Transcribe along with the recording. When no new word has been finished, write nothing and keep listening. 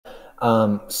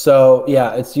So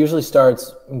yeah, it's usually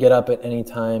starts get up at any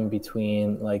time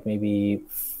between like maybe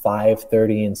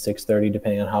 5:30 and 6:30,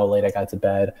 depending on how late I got to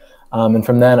bed. And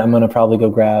from then, I'm gonna probably go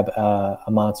grab a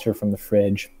Monster from the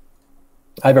fridge.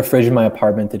 I have a fridge in my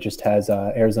apartment that just has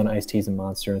Arizona iced teas and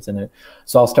Monsters in it.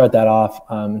 So I'll start that off.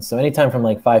 So anytime from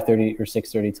like 5:30 or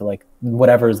 6:30 to like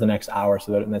whatever is the next hour.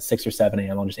 So that at 6 or 7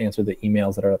 a.m., I'll just answer the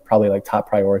emails that are probably like top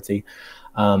priority.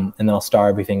 And then I'll star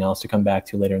everything else to come back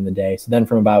to later in the day. So then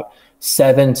from about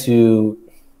 7 to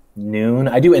noon,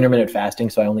 I do intermittent fasting.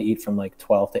 So I only eat from like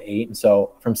 12 to 8. And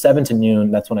so from 7 to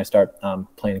noon, that's when I start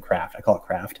playing craft. I call it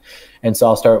craft. And so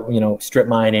I'll start, strip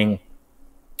mining,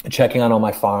 checking on all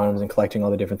my farms and collecting all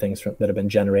the different things that have been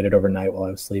generated overnight while I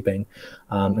was sleeping.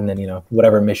 And then,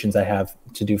 whatever missions I have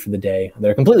to do for the day,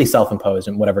 they're completely self-imposed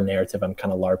in whatever narrative I'm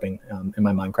kind of LARPing in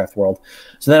my Minecraft world.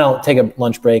 So then I'll take a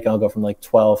lunch break. I'll go from like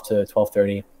 12 to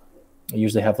 12:30. I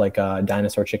usually have like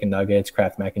dinosaur chicken nuggets,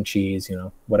 Kraft mac and cheese,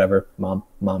 whatever mom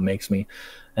makes me.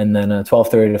 And then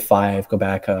 12:30 to 5, go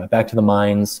back to the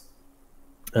mines.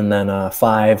 And then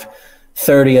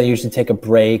 5:30, I usually take a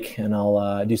break and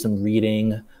I'll do some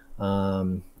reading.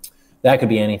 That could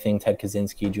be anything: Ted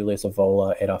Kaczynski, Julius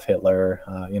Evola, Adolf Hitler,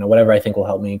 whatever I think will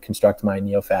help me construct my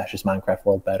neo-fascist Minecraft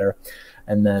world better.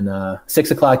 And then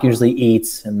 6 o'clock usually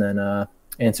eats, and then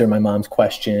answer my mom's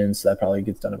questions. So that probably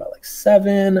gets done about like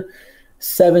 7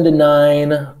 to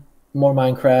 9, more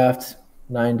Minecraft,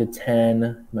 9 to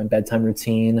 10, my bedtime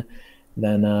routine.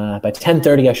 Then by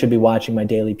 10:30, I should be watching my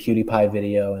daily PewDiePie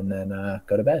video, and then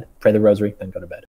go to bed, pray the rosary, then go to bed.